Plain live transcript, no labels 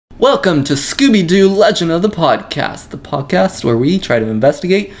Welcome to Scooby-Doo Legend of the podcast where we try to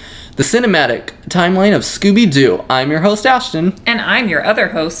investigate the cinematic timeline of Scooby-Doo. I'm your host, Ashton. And I'm your other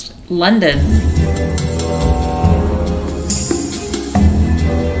host, London.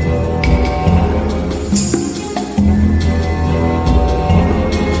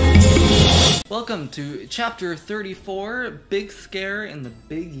 Welcome to Chapter 34, Big Scare in the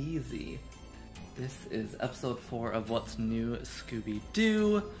Big Easy. This is episode 4 of What's New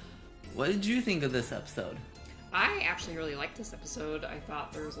Scooby-Doo. What did you think of this episode? I actually really liked this episode. I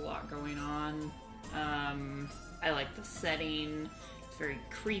thought there was a lot going on. I liked the setting. It's very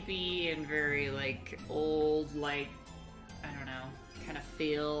creepy and very, old, I don't know, kind of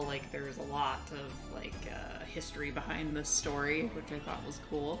feel like there's a lot of, history behind this story, which I thought was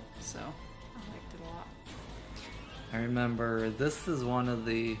cool. So, I liked it a lot. I remember this is one of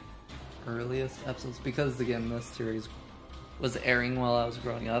the earliest episodes, because, again, this series was airing while I was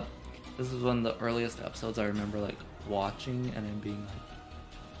growing up. This is one of the earliest episodes I remember, watching and then being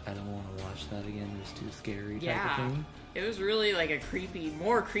I don't want to watch that again. It was too scary type of thing. It was really, a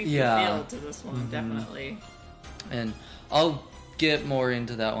more creepy feel to this one, definitely. And I'll get more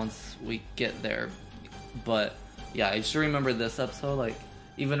into that once we get there. But, yeah, I just remember this episode,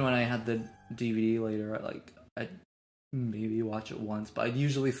 even when I had the DVD later, I'd maybe watch it once, but I'd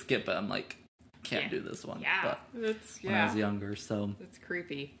usually skip it. I'm can't do this one. Yeah, but when I was younger, so... It's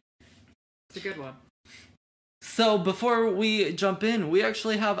creepy. It's a good one. So before we jump in, we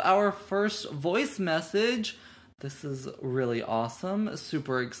actually have our first voice message. This is really awesome.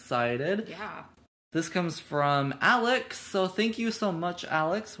 Super excited. Yeah. This comes from Alex. So thank you so much,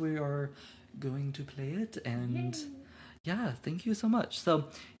 Alex. We are going to play it. And yeah, thank you so much. So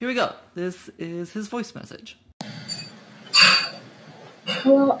here we go. This is his voice message.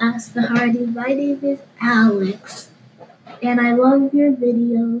 Hello, Ask the Hardy. My name is Alex. And I love your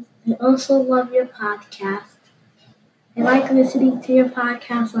videos. I also love your podcast. I like listening to your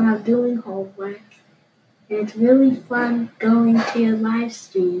podcast when I'm doing homework. And it's really fun going to your live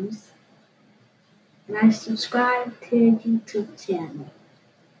streams. And I subscribe to your YouTube channel.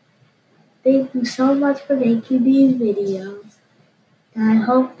 Thank you so much for making these videos. And I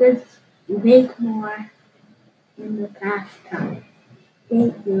hope that you make more in the past time.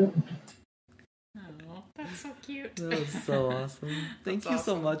 Thank you. Oh, that's so cute. That was so awesome. Thank you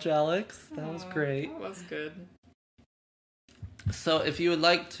so much, Alex. That was great. That was good. So if you would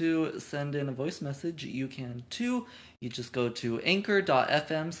like to send in a voice message, you can too. You just go to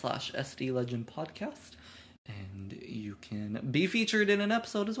anchor.fm/SDLegendPodcast and you can be featured in an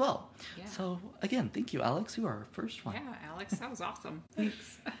episode as well. Yeah. So again, thank you, Alex. You are our first one. Yeah, Alex, that was awesome.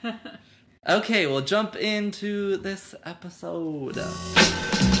 Thanks. Okay, we'll jump into this episode.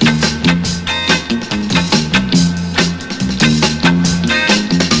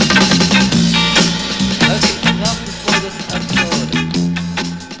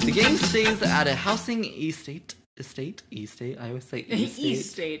 The gang stays at a housing estate. I always say estate.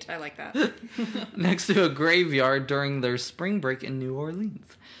 Estate, I like that. Next to a graveyard during their spring break in New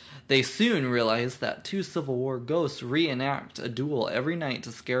Orleans. They soon realize that 2 Civil War ghosts reenact a duel every night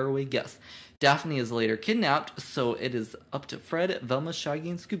to scare away guests. Daphne is later kidnapped, so it is up to Fred, Velma, Shaggy,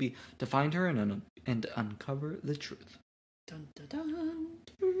 and Scooby to find her and uncover the truth. Dun, dun, dun.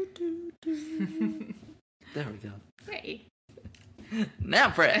 There we go. Hey.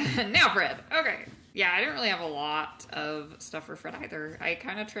 Now Fred. Now Fred. Okay. Yeah, I didn't really have a lot of stuff for Fred either. I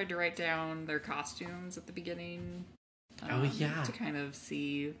kind of tried to write down their costumes at the beginning. To kind of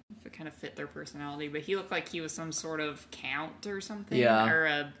see if it kind of fit their personality. But he looked like he was some sort of count or something. Yeah.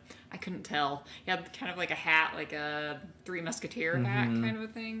 Or I couldn't tell. He had kind of a hat, like a Three Musketeer hat kind of a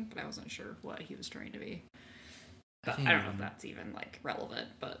thing. But I wasn't sure what he was trying to be. But I don't know if that's even, relevant.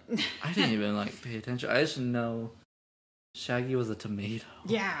 But I didn't even, pay attention. I just know Shaggy was a tomato.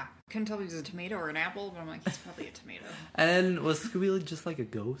 Yeah. Couldn't tell if he was a tomato or an apple, but I'm like, he's probably a tomato. And was Scooby just a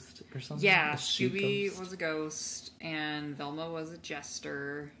ghost or something? Yeah, Scooby was a ghost, and Velma was a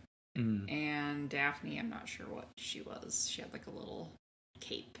jester, and Daphne, I'm not sure what she was. She had a little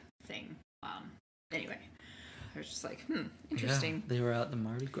cape thing. Anyway, I was just interesting. Yeah, they were at the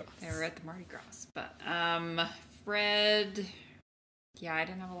Mardi Gras. But, Fred, yeah, I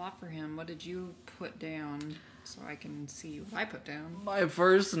didn't have a lot for him. What did you put down? So I can see what I put down. My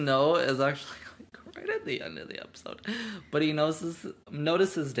first note is actually right at the end of the episode. But he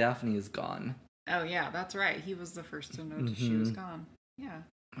notices Daphne is gone. Oh yeah, that's right. He was the first to notice she was gone. Yeah.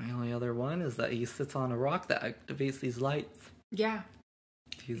 My only other one is that he sits on a rock that activates these lights. Yeah.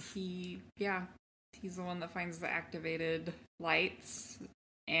 He's the one that finds the activated lights.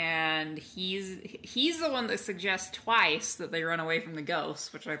 and he's the one that suggests twice that they run away from the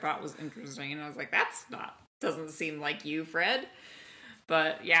ghosts, which I thought was interesting. And I was like, doesn't seem like you, Fred.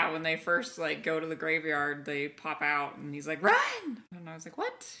 But yeah, when they first like go to the graveyard, they pop out and he's like, run! And I was like,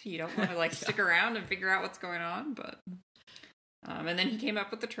 what? You don't want to like stick around and figure out what's going on? But and then he came up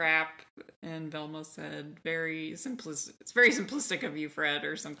with the trap, and Velma said, it's very simplistic of you, Fred,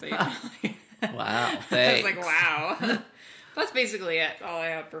 or something. Wow, thanks. I was like, wow. That's basically it. All I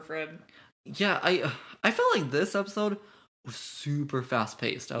have for Fred. Yeah, I felt like this episode was super fast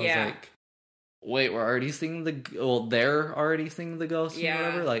paced. I was like, wait, we're already seeing they're already seeing the ghost and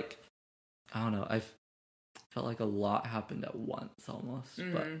whatever. Like, I don't know. I felt like a lot happened at once almost.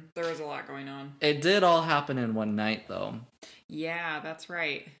 Mm-hmm. But there was a lot going on. It did all happen in one night, though. Yeah, that's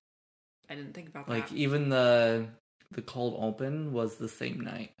right. I didn't think about that. Like, even the cold open was the same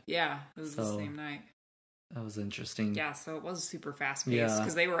night. Yeah, it was the same night. That was interesting. Yeah, so it was super fast-paced,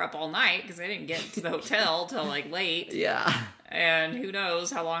 because they were up all night, because they didn't get to the hotel till, like, late. Yeah. And who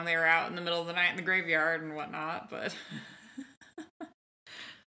knows how long they were out in the middle of the night in the graveyard and whatnot, but...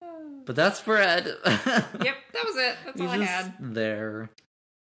 But that's Fred. Yep, that was it. That's all I had. There.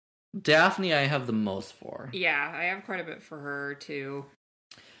 Daphne, I have the most for. Yeah, I have quite a bit for her, too.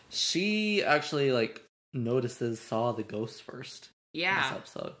 She actually, like, saw the ghost first. Yeah. In this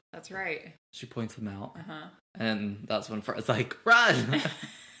episode. That's right. She points him out. Uh-huh. And that's when Fred's like, run!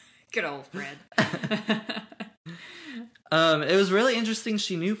 Good old Fred. It was really interesting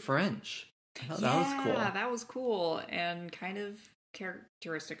she knew French. I thought that was cool. Yeah, that was cool. And kind of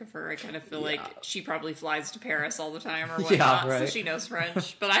characteristic of her. I kind of feel like she probably flies to Paris all the time or whatnot, so she knows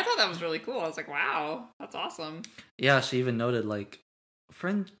French. But I thought that was really cool. I was like, wow, that's awesome. Yeah, she even noted, like,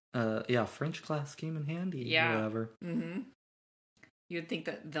 French class came in handy or whatever. Mm-hmm. You would think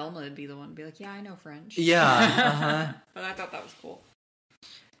that Velma would be the one to be like, yeah, I know French. Yeah. Uh-huh. But I thought that was cool.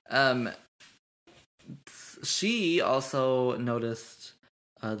 She also noticed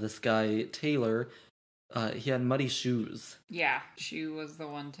this guy, Taylor, he had muddy shoes. Yeah, she was the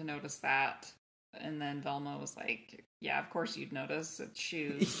one to notice that. And then Velma was like, yeah, of course you'd notice. It's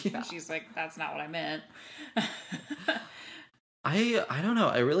shoes. Yeah. And she's like, that's not what I meant. I don't know.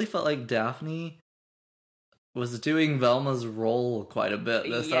 I really felt like Daphne was doing Velma's role quite a bit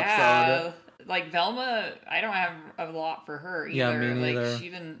this episode. Like Velma, I don't have a lot for her either. Yeah, me neither.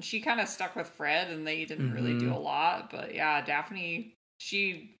 Like she kind of stuck with Fred, and they didn't really do a lot. But yeah, Daphne,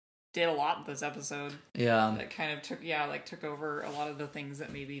 she did a lot this episode. Yeah, that kind of took over a lot of the things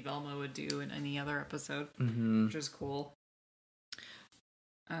that maybe Velma would do in any other episode, which is cool.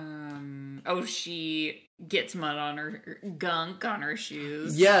 She gets mud on her gunk on her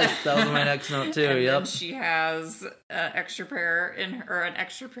shoes. Yes, that was my next note too. And yep. then she has an extra shoe in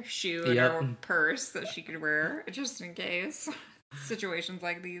her purse that she could wear just in case situations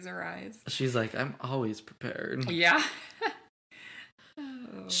like these arise. She's like, I'm always prepared. Yeah.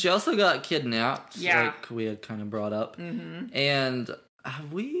 She also got kidnapped. Yeah, like we had kind of brought up. Mm-hmm. And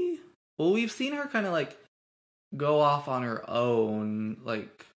we've seen her kind of like go off on her own,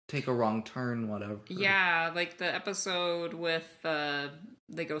 like take a wrong turn, whatever. Yeah, like the episode with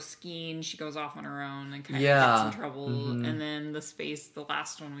they go skiing, she goes off on her own and kind of gets in trouble. Mm-hmm. And then the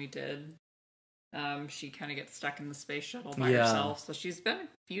last one we did, she kind of gets stuck in the space shuttle by herself. So she's been a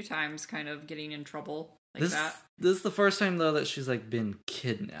few times kind of getting in trouble like that. This is the first time though that she's like been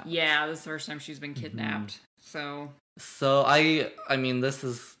kidnapped. Yeah, this is the first time she's been kidnapped. Mm-hmm. So I mean, this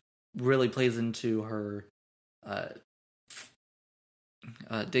is really plays into her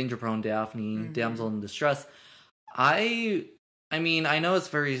danger-prone Daphne, damsel in distress. I mean, I know it's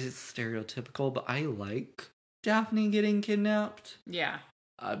very stereotypical, but I like Daphne getting kidnapped. Yeah.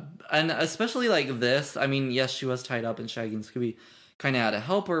 And especially like this. I mean, yes, she was tied up and Shaggy and Scooby kind of had to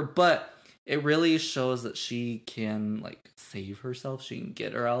help her, but it really shows that she can like save herself. She can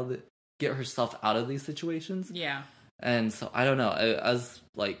get herself out of these situations. Yeah. And so I don't know, as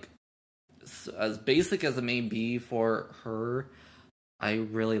basic as it may be for her, I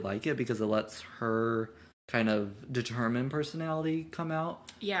really like it because it lets her kind of determined personality come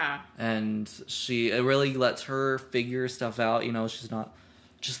out. Yeah. And it really lets her figure stuff out. You know, she's not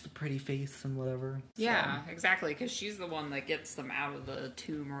just the pretty face and whatever. Yeah, exactly. Because she's the one that gets them out of the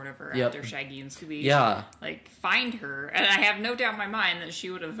tomb or whatever after Shaggy and Scooby. Yeah. Like, find her. And I have no doubt in my mind that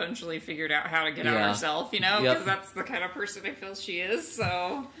she would have eventually figured out how to get out herself, you know? Because that's the kind of person I feel she is.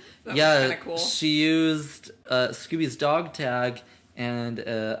 So, that was kind of cool. She used Scooby's dog tag and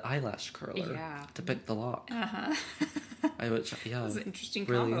eyelash curler to pick the lock. Uh-huh. That was an interesting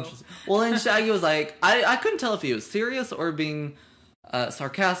really combo. Interesting. Well, and Shaggy was like, I couldn't tell if he was serious or being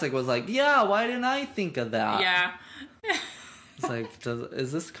sarcastic. Was like, yeah, why didn't I think of that? Yeah. It's like,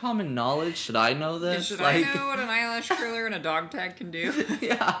 is this common knowledge? Should I know this? Should like, I know what an eyelash curler and a dog tag can do?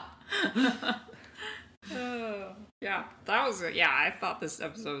 Yeah. Yeah, that was it. Yeah, I thought this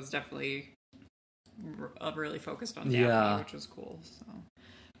episode was definitely really focused on Daphne, Yeah. which was cool. So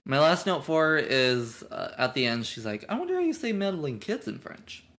My last note for her is at the end, she's like, I wonder how you say meddling kids in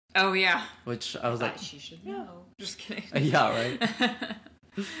French. oh yeah, Which I was like, she should know. Just kidding. yeah, right?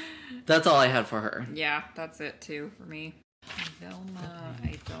 That's all I had for her. Yeah, that's it too for me. Velma,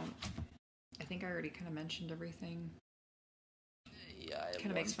 I think I already kind of mentioned everything. Yeah, Kind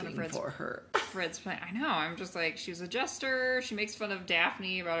of makes fun of Fred's plan. I know. I'm just like, she was a jester. She makes fun of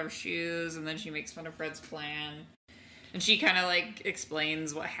Daphne about her shoes, and then she makes fun of Fred's plan. And she kind of like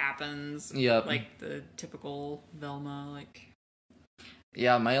explains what happens. Yep. Like the typical Velma, like.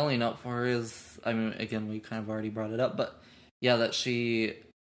 Yeah, my only note for her is, I mean, again, we kind of already brought it up, but yeah, that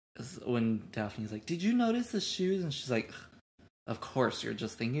when Daphne's like, did you notice the shoes? And she's like, of course, you're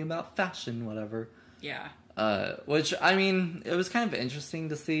just thinking about fashion, whatever. Yeah. Which, I mean, it was kind of interesting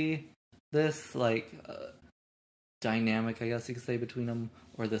to see this, like, dynamic, I guess you could say, between them,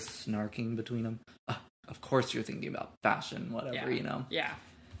 or this snarking between them. Of course you're thinking about fashion, whatever, you know? Yeah.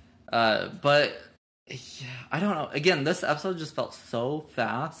 But, yeah, I don't know. Again, this episode just felt so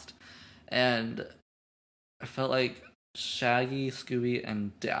fast, and I felt like Shaggy, Scooby,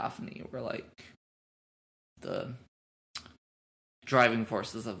 and Daphne were, like, the driving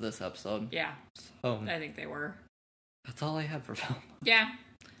forces of this episode. Yeah. So, I think they were. that's all I had for Velma. Yeah.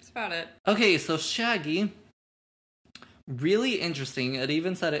 That's about it. Okay, so Shaggy, really interesting. It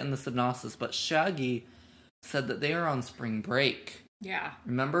even said it in the synopsis, but Shaggy said that they are on spring break. Yeah.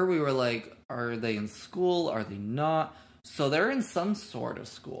 Remember, we were like, are they in school? Are they not? So they're in some sort of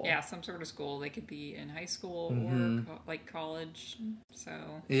school. Yeah, some sort of school. They could be in high school or like college. So.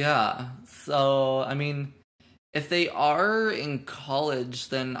 Yeah. So, I mean, if they are in college,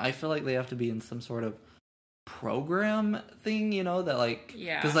 then I feel like they have to be in some sort of program thing, you know, that like,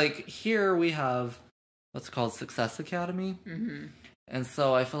 Yeah. because like here we have what's called Success Academy. Mm-hmm. And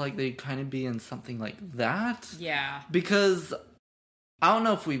so I feel like they'd kind of be in something like that. Yeah. Because I don't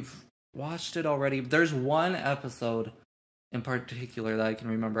know if we've watched it already. There's one episode in particular that I can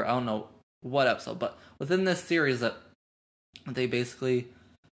remember. I don't know what episode, but within this series that they basically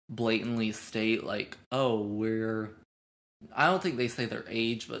blatantly state like, oh, I don't think they say their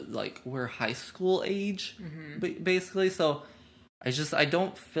age, but like we're high school age, basically. So I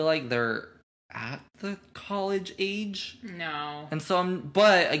don't feel like they're at the college age. No. And so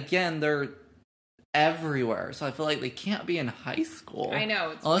but again, they're everywhere. So I feel like they can't be in high school. I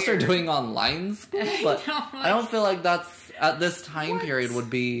know. It's unless weird. they're doing online school. But I don't feel like that's at this time period would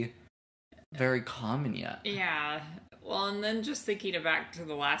be very common yet. Yeah. Well, and then just thinking back to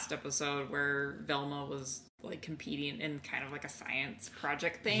the last episode where Velma was like competing in kind of like a science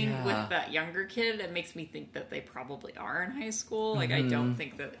project thing with that younger kid, it makes me think that they probably are in high school. Like, I don't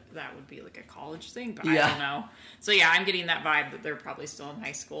think that would be like a college thing, but I don't know. So yeah, I'm getting that vibe that they're probably still in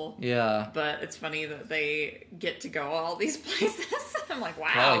high school. Yeah. But it's funny that they get to go all these places. I'm like, wow.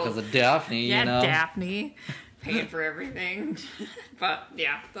 Probably because of Daphne, yeah, you know? Daphne paying for everything. But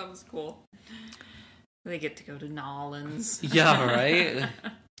yeah, that was cool. They get to go to Nolans. Yeah, right?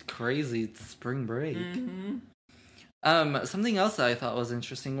 Crazy. It's spring break. Something else that I thought was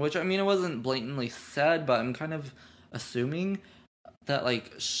interesting, which, I mean, it wasn't blatantly said, but I'm kind of assuming that,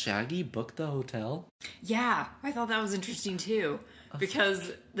 like, Shaggy booked the hotel. Yeah, I thought that was interesting, too.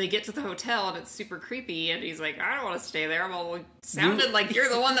 Because they get to the hotel and it's super creepy, and he's like, I don't want to stay there. Well, it sounded like you're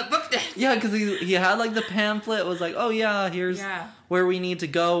the one that booked it. Yeah, because he had, like, the pamphlet. It was like, oh, yeah, here's where we need to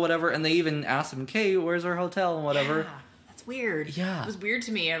go, whatever. And they even asked him, Kate, where's our hotel and whatever. Yeah, that's weird. Yeah. It was weird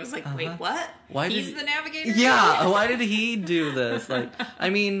to me. I was like, wait, what? He's the navigator? Yeah, why did he do this? Like, I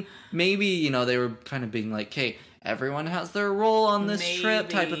mean, maybe, you know, they were kind of being like, okay, everyone has their role on this trip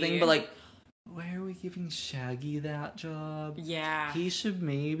type of thing. But, like, why are we giving Shaggy that job? Yeah. He should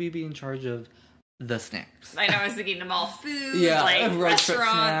maybe be in charge of the snacks. I know, I was thinking of all food, yeah, like road trip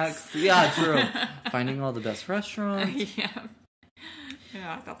restaurants. Snacks. Yeah, true. Finding all the best restaurants. Yeah,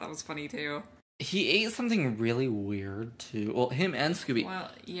 I thought that was funny too. He ate something really weird too. Well, him and Scooby. Well,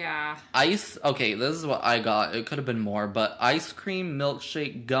 yeah. Okay, this is what I got. It could have been more, but ice cream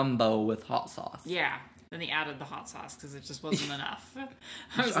milkshake gumbo with hot sauce. Yeah. Then he added the hot sauce because it just wasn't enough.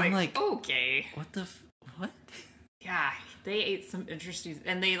 I was like, okay. What? Yeah, they ate some interesting,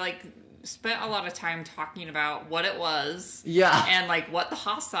 and they like spent a lot of time talking about what it was. Yeah. And, like, what the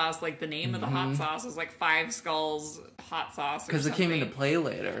hot sauce, like, the name of the hot sauce was, like, Five Skulls hot sauce or Because it something. came into play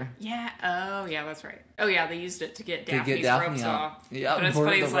later. Yeah. Oh, yeah, that's right. Oh, yeah, they used it to get Daphne's Daphne ropes out. off. Yeah, but it's burn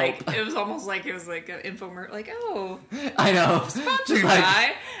funny, the it's like, rope. it was almost like it was like an infomercial, like, oh, I know. sponsored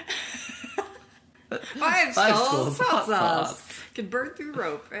Like, by Five Skulls Skulls hot hot sauce. sauce. Can burn through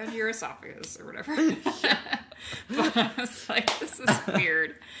rope and your esophagus or whatever. But I was like, this is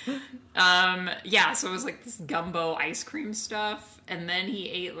weird. Yeah, so it was like this gumbo ice cream stuff, and then he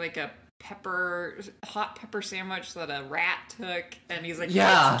ate like a hot pepper sandwich that a rat took, and he's like,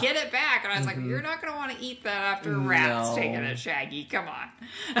 Yeah. let's get it back. And I was like, you're not gonna want to eat that after a rat's No. taking it, Shaggy. Come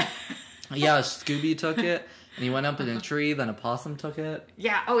on. Yeah, Scooby took it, and he went up in a tree, then a possum took it.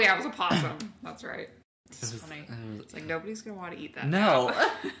 Yeah, oh yeah, it was a possum. That's right. It's It was- funny. it was- It's like nobody's gonna want to eat that. No. now.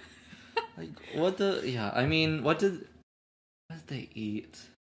 Like, what the... Yeah, I mean, what did they eat?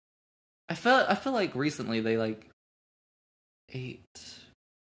 I feel like recently they, like, ate...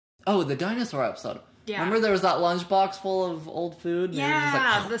 Oh, the dinosaur episode. Yeah. Remember there was that lunchbox full of old food? And they were just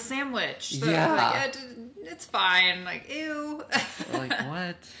Yeah, like, the sandwich. Yeah. Like, it's fine. Like, ew. like,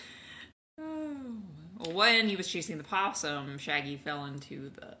 what? Well, when he was chasing the possum, Shaggy fell into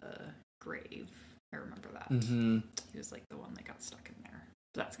the grave. I remember that. Mm-hmm. He was like the one that got stuck in there.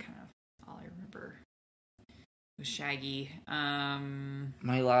 That's kind of all I remember with Shaggy.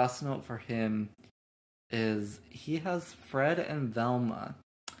 My last note for him is he has Fred and Velma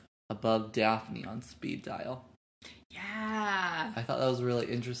above Daphne on speed dial. Yeah. I thought that was really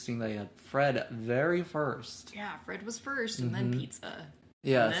interesting that he had Fred very first. Yeah, Fred was first, and then Pizza.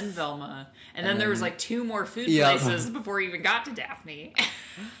 Yes. And then Velma. And then there was like 2 more food Yeah. places before he even got to Daphne.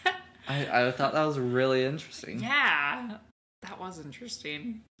 I thought that was really interesting. Yeah. That was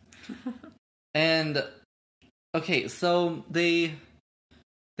interesting. And okay, so they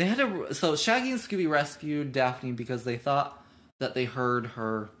had so Shaggy and Scooby rescued Daphne because they thought that they heard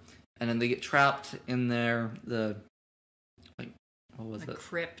her, and then they get trapped in there. The like, what was The it?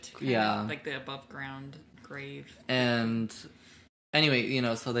 crypt. Yeah. Like the above ground grave. And anyway,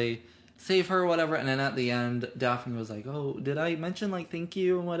 so they save her, whatever, and then at the end, Daphne was like, "Oh, did I mention like thank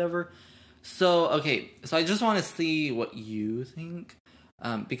you and whatever?" So okay, so I just want to see what you think,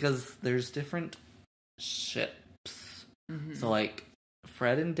 because there's different ships. Mm-hmm. So like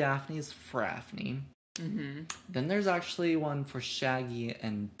Fred and Daphne's Fraffney. Mm-hmm. Then there's actually one for Shaggy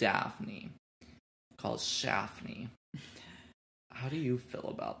and Daphne called Shaffney. How do you feel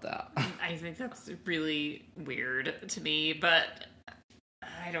about that? I think that's really weird to me, but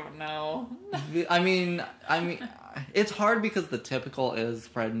I don't know. I mean, it's hard because the typical is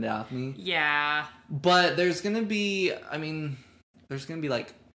Fred and Daphne. Yeah. But there's gonna be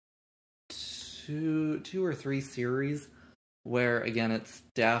like two or three series where again it's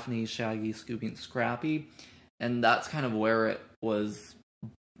Daphne, Shaggy, Scooby, and Scrappy, and that's kind of where it was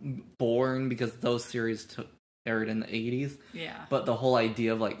born because those series aired in the 80s. Yeah. But the whole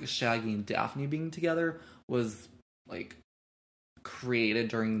idea of like Shaggy and Daphne being together was like created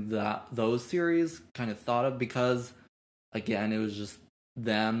during those series, kind of thought of because again it was just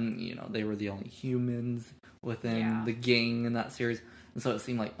them, they were the only humans within the gang in that series, and so it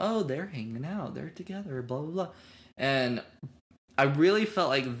seemed like, oh, they're hanging out, they're together, blah blah blah. And I really felt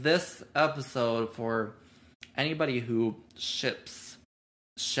like this episode, for anybody who ships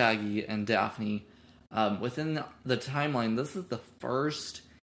Shaggy and Daphne within the timeline, this is the first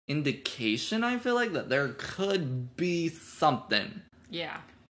indication, I feel like, that there could be something. Yeah.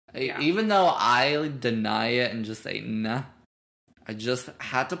 Even though I deny it and just say, nah, I just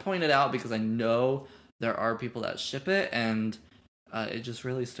had to point it out because I know there are people that ship it, and it just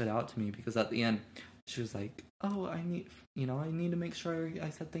really stood out to me because at the end, she was like, oh, I need to make sure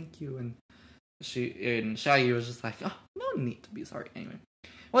I said thank you, and Shaggy was just like, oh, no need to be sorry. Anyway, it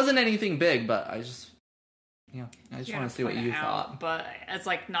wasn't anything big, but I just want to see what you thought. But it's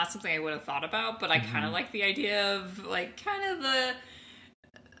like not something I would have thought about, but I kind of like the idea of like kind of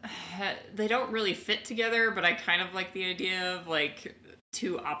they don't really fit together, but I kind of like the idea of like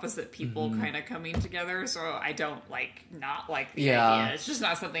two opposite people kind of coming together, so I don't not like the idea. It's just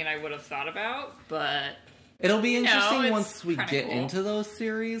not something I would have thought about, but it'll be interesting once we get cool. into those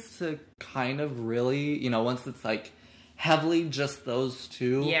series to kind of really, once it's like heavily just those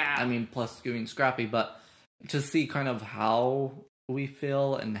two. Yeah. I mean, plus Scooby and Scrappy, but to see kind of how we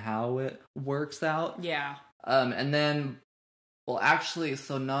feel and how it works out. Yeah. And then, well, actually,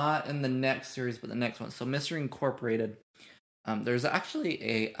 so not in the next series, but the next one. So Mystery Incorporated. There's actually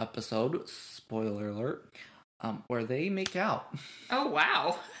a episode, spoiler alert, where they make out. Oh,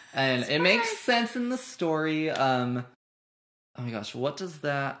 wow. And it makes sense in the story. Oh my gosh, what does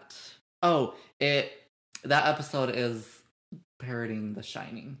that Oh, that episode is parodying The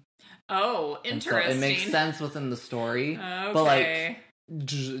Shining. Oh, And interesting. so it makes sense within the story. Okay. But like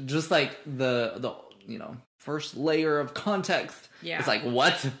just like the first layer of context. Yeah. It's like,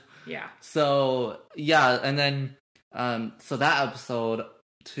 what? Yeah. So yeah, and then so that episode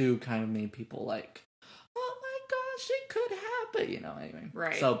too kind of made people like, oh my gosh, it could happen, anyway.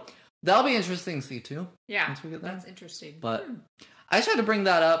 Right. So that'll be interesting to see too. Yeah. Once we get there. That's interesting. But I tried to bring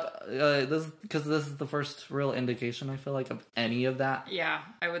that up because this is the first real indication, I feel like, of any of that. Yeah,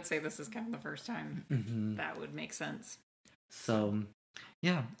 I would say this is kind of the first time Mm-hmm. that would make sense. So,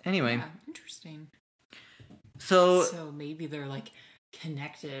 yeah. Anyway. Yeah, interesting. So maybe they're like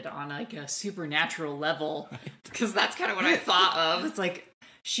connected on like a supernatural level, because that's kind of what I thought of. It's like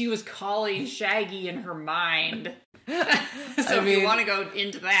she was calling Shaggy in her mind. So if you want to go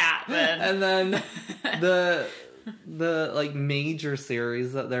into that, then and then the like major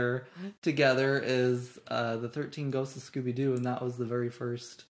series that they're together is the 13 Ghosts of Scooby-Doo, and that was the very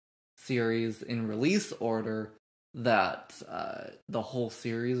first series in release order that the whole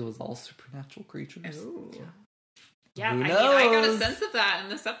series was all supernatural creatures. Ooh. Yeah, Who I got a knows? sense of that in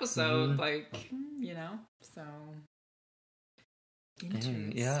this episode, Mhm. so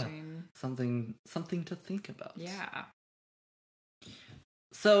interesting. Yeah. Something to think about. Yeah.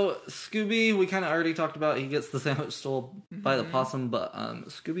 So Scooby, we kind of already talked about. He gets the sandwich stole by the possum, but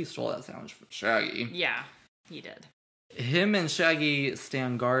Scooby stole that sandwich from Shaggy. Yeah, he did. Him and Shaggy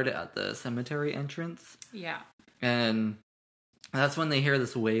stand guard at the cemetery entrance. Yeah. And that's when they hear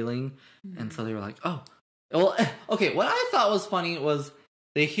this wailing, and so they were like, "Oh, well." Okay, what I thought was funny was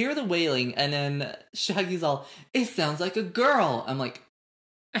they hear the wailing, and then Shaggy's all, "It sounds like a girl." I'm like,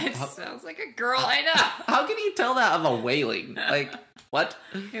 It sounds like a girl. I know. how can you tell that of a wailing? Like, what?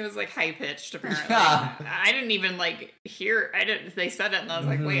 It was like high pitched. Apparently, Yeah. I didn't even like hear. I didn't. They said it, and I was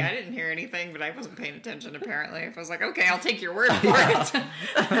like, "Wait, I didn't hear anything," but I wasn't paying attention. Apparently, I was like, "Okay, I'll take your word for it."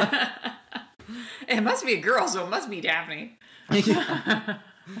 It must be a girl, so it must be Daphne. Yeah.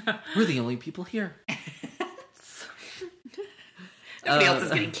 We're the only people here. Nobody else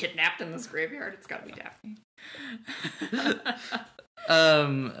is getting kidnapped in this graveyard. It's got to be Daphne.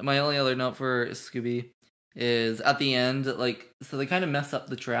 My only other note for Scooby is at the end, so they kind of mess up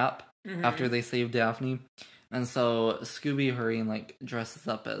the trap after they save Daphne, and so Scooby hurrying dresses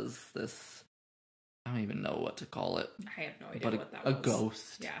up as this. I don't even know what to call it. I have no idea but what that was. A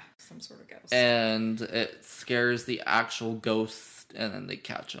ghost. Yeah, some sort of ghost. And it scares the actual ghost, and then they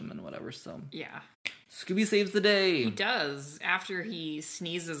catch him and whatever, so. Yeah. Scooby saves the day. He does, after he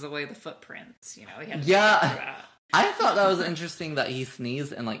sneezes away the footprints. He had to Yeah. do that. I thought that was interesting that he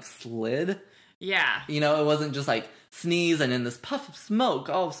sneezed and, slid. Yeah. It wasn't just, sneeze and in this puff of smoke,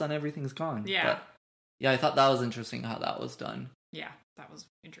 all of a sudden everything's gone. Yeah. But, yeah, I thought that was interesting how that was done. Yeah, that was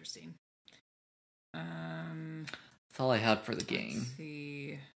interesting. That's all I had for the gang. Let's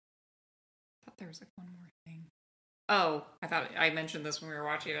see. I thought there was one more thing. Oh, I mentioned this when we were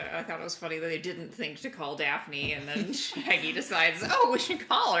watching it. I thought it was funny that they didn't think to call Daphne, and then Shaggy decides, "Oh, we should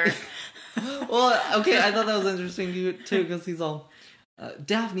call her." Well, okay, I thought that was interesting too, because he's all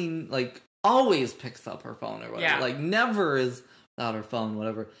Daphne always picks up her phone or whatever. Yeah. Never is without her phone,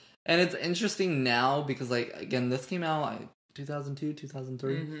 whatever. And it's interesting now because again, this came out 2002,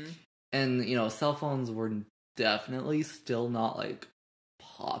 2003. And cell phones were definitely still not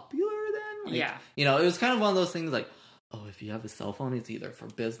popular then. Yeah. It was kind of one of those things oh, if you have a cell phone, it's either for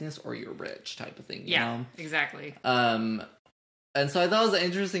business or you're rich type of thing. You know? Exactly. And so I thought it was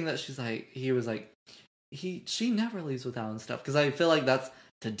interesting that she never leaves without and stuff, because I feel like that's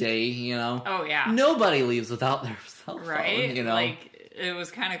today. Oh yeah. Nobody leaves without their cell phone. Right. It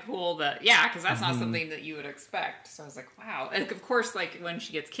was kind of cool that, because that's not something that you would expect. So I was like, wow. And of course, when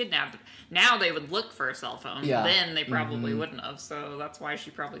she gets kidnapped, now they would look for a cell phone. Yeah. Then they probably wouldn't have. So that's why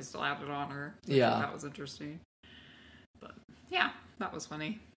she probably still had it on her. Yeah. That was interesting. But yeah, that was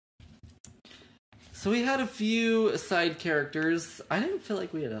funny. So we had a few side characters. I didn't feel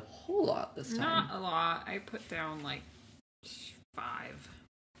like we had a whole lot this time. Not a lot. I put down 5.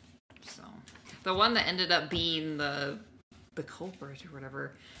 So the one that ended up being the culprit or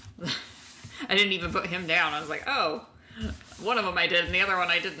whatever, I didn't even put him down. I was like, oh, one of them I did and the other one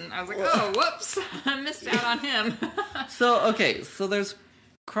I didn't. I was like, oh, whoops, I missed out on him. So there's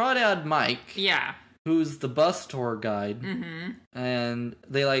Crawdad Mike, who's the bus tour guide, and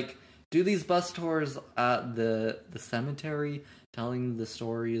they do these bus tours at the cemetery, telling the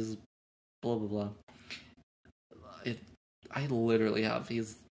stories, blah blah blah. I literally have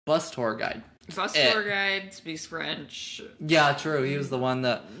he's bus tour guide. Bus tour guide, speaks French. Yeah, true. He was the one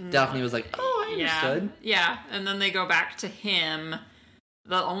that Daphne was like, oh, I understood. Yeah, and then they go back to him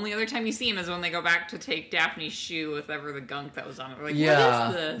the only other time you see him is when they go back to take Daphne's shoe with ever the gunk that was on it. We're like, Yeah.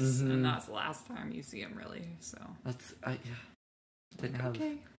 what is this? Mhm. And that's the last time you see him, really. So Didn't have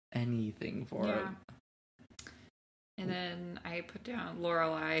anything for it. And then I put down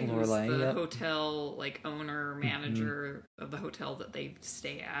Lorelai, who's Lorelai, the yep. hotel owner, manager of the hotel that they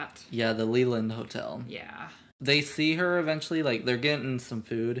stay at. Yeah, the Leland Hotel. Yeah. They see her eventually, like, they're getting some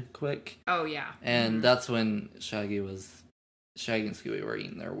food quick. Oh, yeah. And that's when Shaggy and Scooby were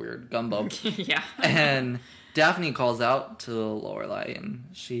eating their weird gumbo. Yeah. And Daphne calls out to Lorelai, and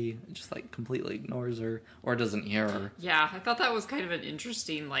she just, like, completely ignores her or doesn't hear her. Yeah, I thought that was kind of an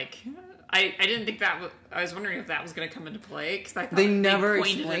interesting, like... I didn't think that was... I was wondering if that was going to come into play, because I thought they never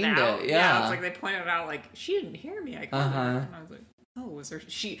pointed explained it out. it, yeah. It's like they pointed out, like, she didn't hear me. I called her. And I was like, oh, is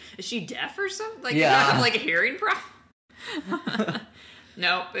she deaf or something? Like, yeah. Like a hearing problem?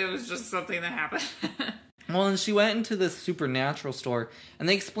 Nope, it was just something that happened. Well, and she went into this supernatural store, and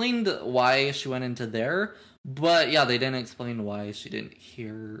they explained why she went into there, but yeah, they didn't explain why she didn't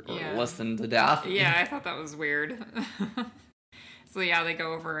hear or listen to Daphne. Yeah, I thought that was weird. So yeah, they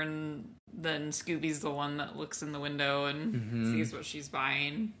go over, and then Scooby's the one that looks in the window and sees what she's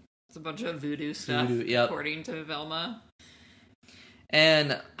buying. It's a bunch of voodoo stuff, according to Velma.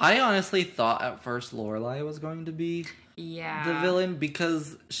 And I honestly thought at first Lorelai was going to be the villain,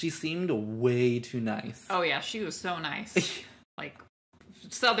 because she seemed way too nice. Oh yeah, she was so nice. Like,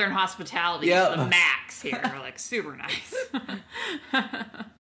 Southern hospitality to the max here. Like, super nice.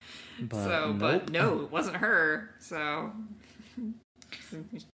 But no, it wasn't her. So...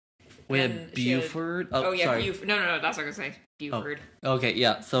 We had Buford. Sorry. Buford. No, that's what I was going to say. Buford. Oh. Okay,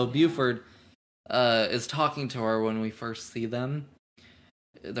 yeah. So Buford is talking to her when we first see them.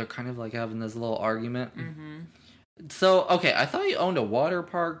 They're kind of like having this little argument. Mm-hmm. So, okay, I thought he owned a water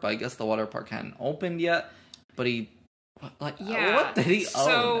park, but I guess the water park hadn't opened yet. But what did he own?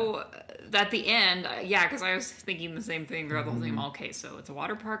 So, at the end, because I was thinking the same thing throughout the whole thing. Okay, so it's a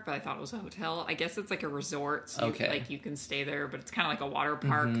water park, but I thought it was a hotel. I guess it's like a resort, so you can stay there, but it's kind of like a water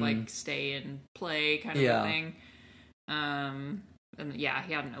park, like stay and play kind of a thing. And he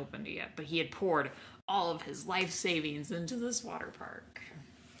hadn't opened it yet, but he had poured all of his life savings into this water park.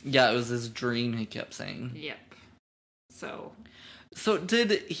 Yeah, it was his dream, he kept saying. Yep. So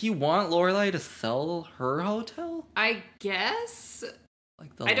did he want Lorelai to sell her hotel? I guess.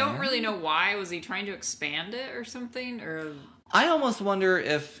 I don't really know why. Was he trying to expand it or something? Or I almost wonder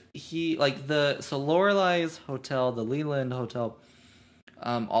if he so Lorelai's hotel, the Leland Hotel,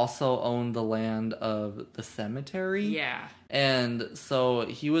 also owned the land of the cemetery. Yeah. And so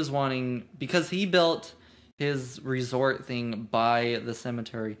he was wanting, because he built his resort thing by the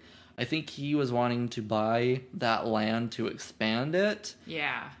cemetery, I think he was wanting to buy that land to expand it.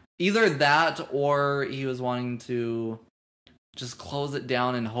 Yeah. Either that, or he was wanting to just close it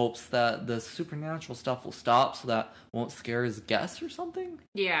down in hopes that the supernatural stuff will stop so that won't scare his guests or something.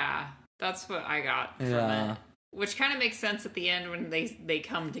 Yeah, that's what I got from it. Which kind of makes sense at the end when they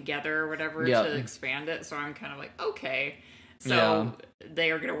come together or whatever to expand it. So I'm kind of like, okay. So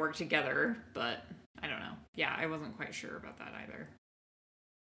they are going to work together, but I don't know. Yeah, I wasn't quite sure about that either.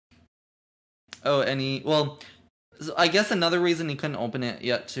 Oh, so I guess another reason he couldn't open it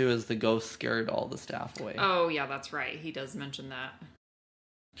yet, too, is the ghost scared all the staff away. Oh, yeah, that's right. He does mention that.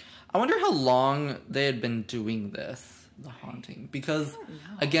 I wonder how long they had been doing this, the haunting. Because,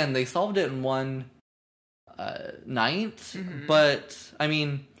 again, they solved it in one night. Mm-hmm. But, I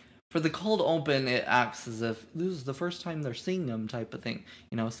mean, for the cold open, it acts as if this is the first time they're seeing him type of thing.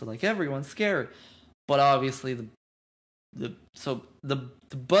 So, like, everyone's scared. But obviously, the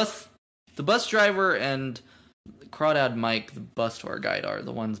bus driver and Crawdad Mike, the bus tour guide, are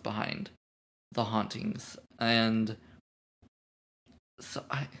the ones behind the hauntings. And so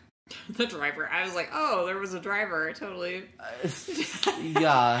the driver, I was like, oh, there was a driver. I totally...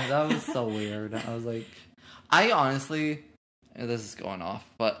 yeah, that was so weird. I was like, I honestly, this is going off,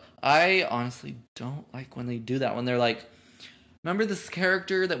 but I honestly don't like when they do that. When they're like, remember this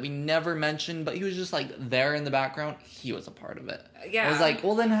character that we never mentioned, but he was just, like, there in the background? He was a part of it. Yeah. I was like,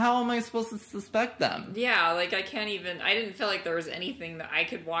 well, then how am I supposed to suspect them? Yeah, like, I didn't feel like there was anything that I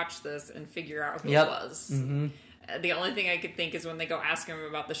could watch this and figure out who it was. Mm-hmm. The only thing I could think is when they go ask him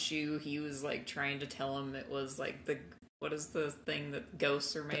about the shoe, he was, like, trying to tell him it was, like, what is the thing that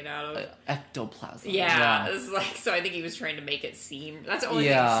ghosts are made out of? Ectoplasm. Yeah. It's like, so I think he was trying to make it seem, that's the only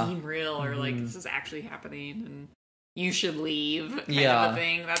thing that seemed real, or, like, this is actually happening, and you should leave, kind of a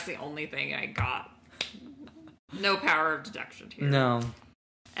thing. That's the only thing I got. No power of deduction here. No.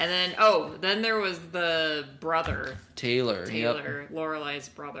 And then, then there was the brother. Taylor, Lorelai's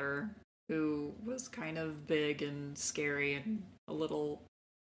brother, who was kind of big and scary and a little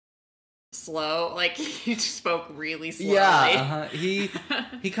slow. Like, he spoke really slowly. Yeah, he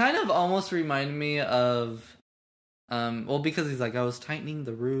kind of almost reminded me of, well, because he's like, I was tightening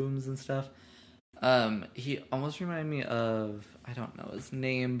the rooms and stuff. He almost reminded me of, I don't know his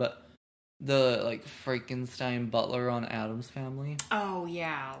name, but the, like, Frankenstein butler on Addams Family. Oh,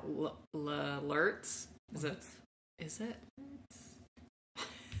 yeah. Lurtz? Is it?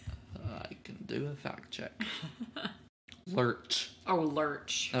 I can do a fact check. Lurch. Oh,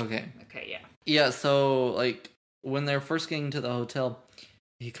 Lurch. Okay. Okay, yeah. Yeah, so, like, when they're first getting to the hotel,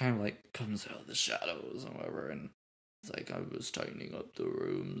 he kind of, like, comes out of the shadows and whatever, and it's like, I was tightening up the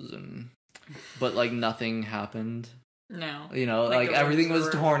rooms, but, like, nothing happened. No. You know, like everything was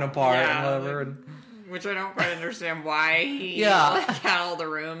torn apart and whatever. And... Which I don't quite understand why he had all the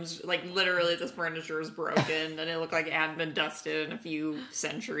rooms. Like, literally, this furniture was broken, and it looked like it hadn't been dusted in a few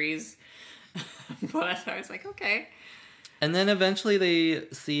centuries. But I was like, okay. And then eventually they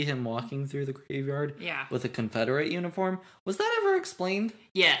see him walking through the graveyard with a Confederate uniform. Was that ever explained?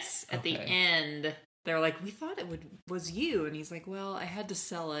 Yes. At the end, they're like, we thought it was you. And he's like, well, I had to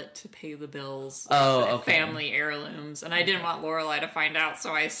sell it to pay the bills. Family heirlooms. And I didn't want Lorelai to find out,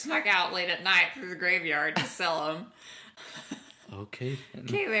 so I snuck out late at night through the graveyard to sell them. Okay.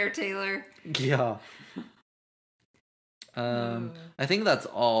 Okay there, Taylor. Yeah. I think that's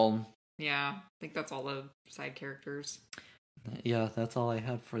all. Yeah, I think that's all the side characters. Yeah, that's all I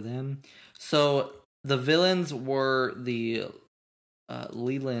had for them. So, the villains were the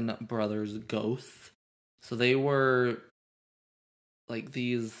Leland brothers' ghosts. So they were like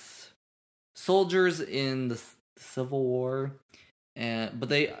these soldiers in the Civil War, but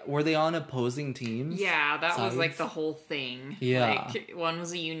they were on opposing teams. Yeah, that was like the whole thing. Yeah, like, one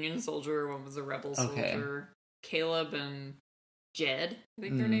was a Union soldier, one was a rebel soldier. Caleb and Jed, I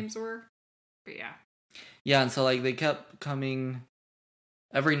think their names were. But yeah, and so like they kept coming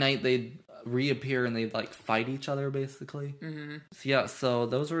every night. They'd reappear and they'd like fight each other basically. Mm-hmm. So yeah, so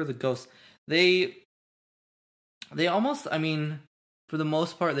those were the ghosts. They almost, I mean, for the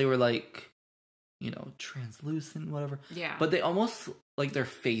most part, they were like, you know, translucent, whatever. Yeah. But they almost, like, their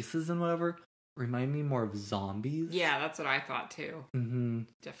faces and whatever remind me more of zombies. Yeah, that's what I thought too. Mm-hmm.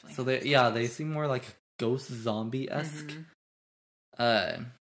 Definitely. So they seem more like ghost zombie-esque. Mm-hmm.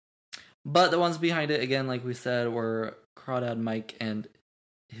 But the ones behind it, again, like we said, were Crawdad Mike and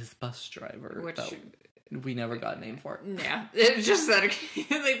his bus driver. Which... we never got a name for it. Yeah. It's just that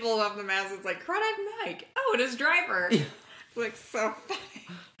they pulled off the mask. It's like, Crawdad Mike. Oh, and his driver. Yeah. It's like so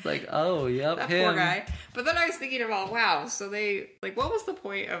funny. It's like, oh, yep, that him. Poor guy. But then I was thinking about, wow, so they, like, what was the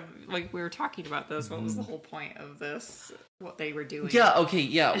point of, like, we were talking about this. What was the whole point of this? What they were doing? Yeah, okay,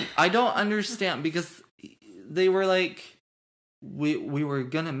 yeah. I don't understand because they were like, we were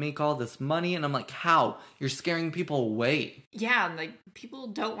gonna make all this money, and I'm like, how? You're scaring people away. Yeah, and like people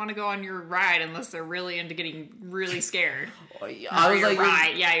don't want to go on your ride unless they're really into getting really scared. I was like,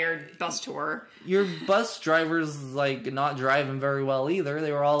 ride. Yeah, your bus tour. Your bus driver's like not driving very well either.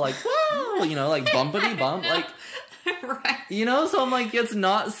 They were all like, whoa, you know, like bumpity bump, like, right. You know. So I'm like, it's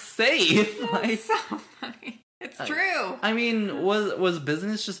not safe. That's like, so funny. It's true. I mean, was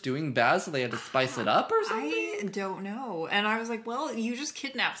business just doing bad, so they had to spice it up or something? I don't know. And I was like, well, you just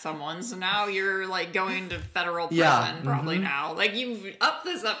kidnapped someone, so now you're like going to federal prison probably now. Like you've upped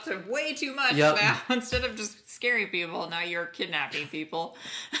this up to way too much now. Instead of just scaring people, now you're kidnapping people.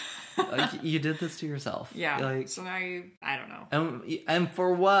 Like, you did this to yourself. Yeah. Like, so now I don't know. And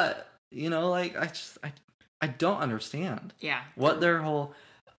for what? You know, like I don't understand. Yeah. What their whole...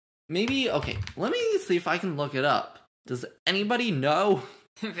 Maybe, okay, let me see if I can look it up. Does anybody know?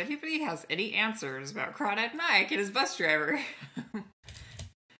 If anybody has any answers about Crawdad Mike and his bus driver,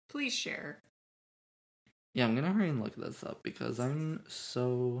 please share. Yeah, I'm gonna hurry and look this up because I'm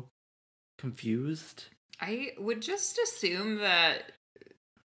so confused. I would just assume that,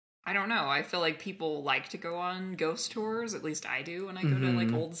 I don't know, I feel like people like to go on ghost tours, at least I do when I go to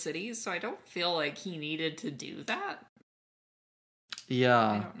like old cities, so I don't feel like he needed to do that. Yeah.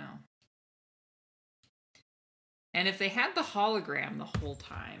 I don't know. And if they had the hologram the whole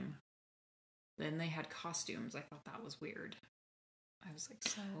time, then they had costumes. I thought that was weird. I was like,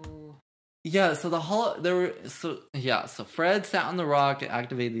 so... Yeah, so so Fred sat on the rock and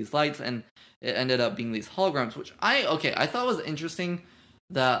activated these lights, and it ended up being these holograms, which I thought was interesting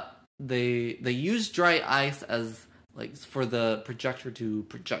that they used dry ice as like for the projector to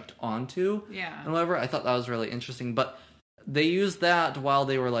project onto. Yeah. And whatever. I thought that was really interesting, but they used that while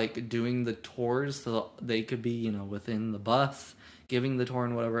they were like doing the tours, so they could be, you know, within the bus giving the tour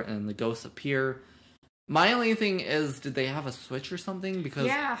and whatever, and the ghosts appear. My only thing is, did they have a switch or something? Because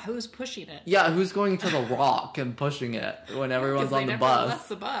Yeah, who's pushing it? yeah, who's going to the rock and pushing it when everyone's on the bus? Left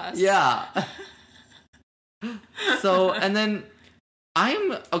the bus. Yeah. So, and then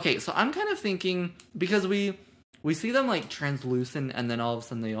so I'm kind of thinking, because we see them like translucent and then all of a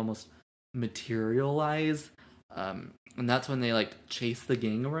sudden they almost materialize. And that's when they like chase the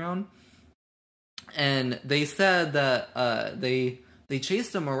gang around. And they said that they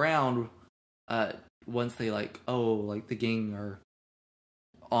chased them around once they the gang are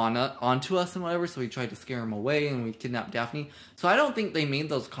onto us and whatever, so we tried to scare them away and we kidnapped Daphne. So I don't think they made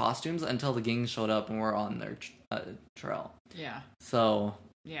those costumes until the gang showed up and we're on their trail. Yeah. So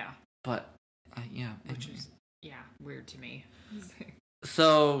yeah, but yeah, which is weird to me.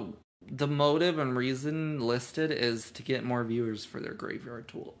 So the motive and reason listed is to get more viewers for their graveyard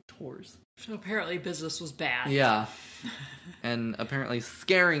tours. So apparently business was bad. Yeah. And apparently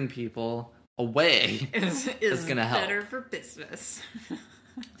scaring people away is gonna help. Better for business.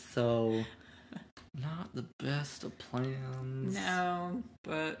 So, not the best of plans. No,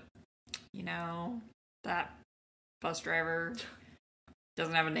 but, that bus driver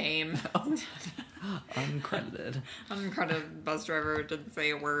doesn't have a name. Uncredited. Uncredited bus driver didn't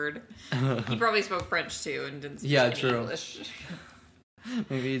say a word. He probably spoke French, too, and didn't speak any English.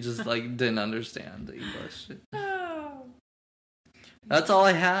 Maybe he just, didn't understand English. Oh. That's all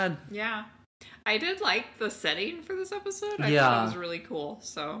I had. Yeah. I did like the setting for this episode. I thought it was really cool,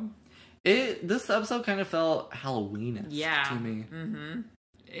 so... This episode kind of felt Halloween-ish to me. Mm-hmm.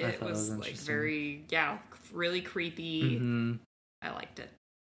 It was very, really creepy. Mm-hmm. I liked it.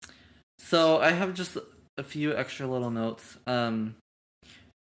 So, I have just a few extra little notes.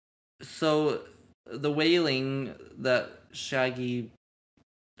 So, the wailing that Shaggy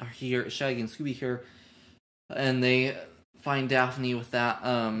and Scooby hear, and they find Daphne with that,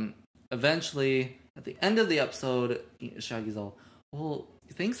 eventually, at the end of the episode, Shaggy's all, well,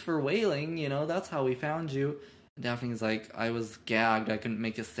 thanks for wailing, that's how we found you. And Daphne's like, I was gagged, I couldn't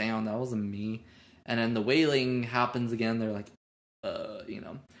make a sound, that wasn't me. And then the wailing happens again, they're like,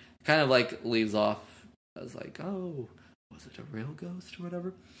 kind of leaves off as oh, was it a real ghost or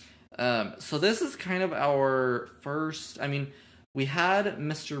whatever? So this is kind of our first, we had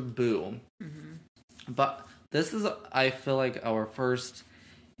Mr. Boo, but this is, I feel like, our first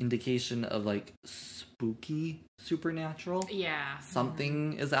indication of spooky supernatural. Yeah.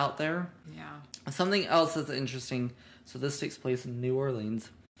 Something is out there. Yeah. Something else that's interesting. So this takes place in New Orleans,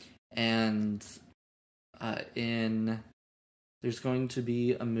 and there's going to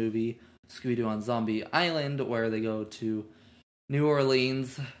be a movie, Scooby-Doo on Zombie Island, where they go to New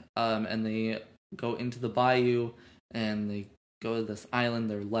Orleans, and they go into the bayou, and they go to this island,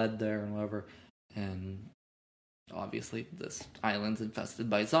 they're led there and whatever, and obviously this island's infested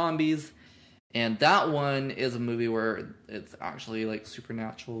by zombies, and that one is a movie where it's actually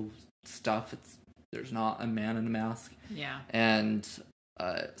supernatural stuff. There's not a man in a mask. Yeah. And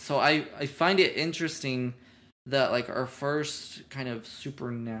so I find it interesting that our first kind of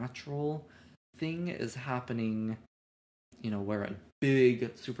supernatural thing is happening, where a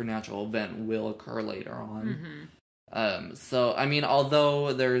big supernatural event will occur later on. So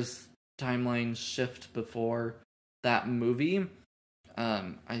although there's timeline shift before that movie,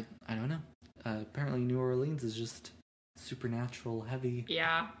 I don't know. Apparently New Orleans is just supernatural heavy.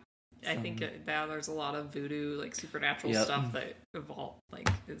 Yeah. I think there's a lot of voodoo, supernatural stuff that evolved,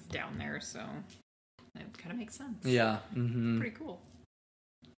 is down there, so it kind of makes sense. Yeah. Mm-hmm. Pretty cool.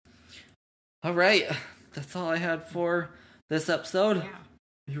 All right. That's all I had for this episode. Yeah.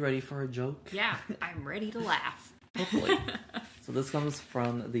 You ready for a joke? Yeah, I'm ready to laugh. Hopefully. So this comes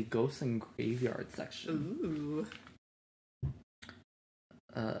from the Ghosts and Graveyard section. Ooh.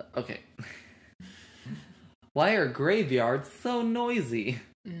 Okay. Why are graveyards so noisy?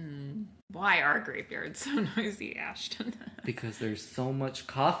 Why are graveyards so noisy, Ashton? Because there's so much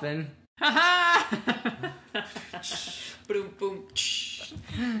coughing. Boom, boom.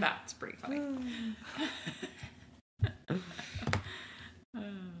 That's pretty funny.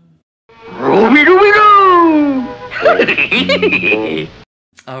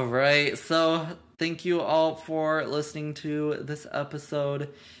 All right, so thank you all for listening to this episode.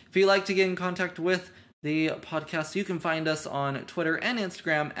 If you'd like to get in contact with the podcast, you can find us on Twitter and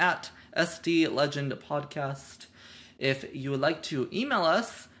Instagram at SD Legend Podcast. If you would like to email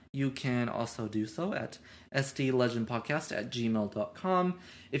us, you can also do so at sdlegendpodcast@gmail.com.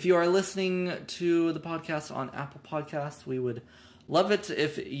 If you are listening to the podcast on Apple Podcasts, we would love it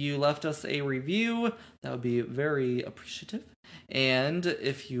if you left us a review. That would be very appreciative. And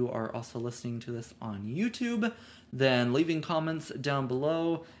if you are also listening to this on YouTube, then leaving comments down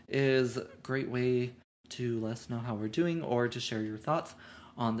below is a great way to let us know how we're doing or to share your thoughts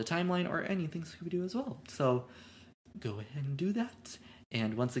on the timeline or anything Scooby-Doo as well. So go ahead and do that.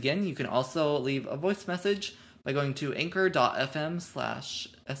 And once again, you can also leave a voice message by going to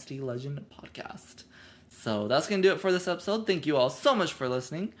anchor.fm/SDLegendPodcast. So that's going to do it for this episode. Thank you all so much for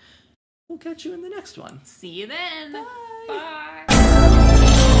listening. We'll catch you in the next one. See you then. Bye. Bye.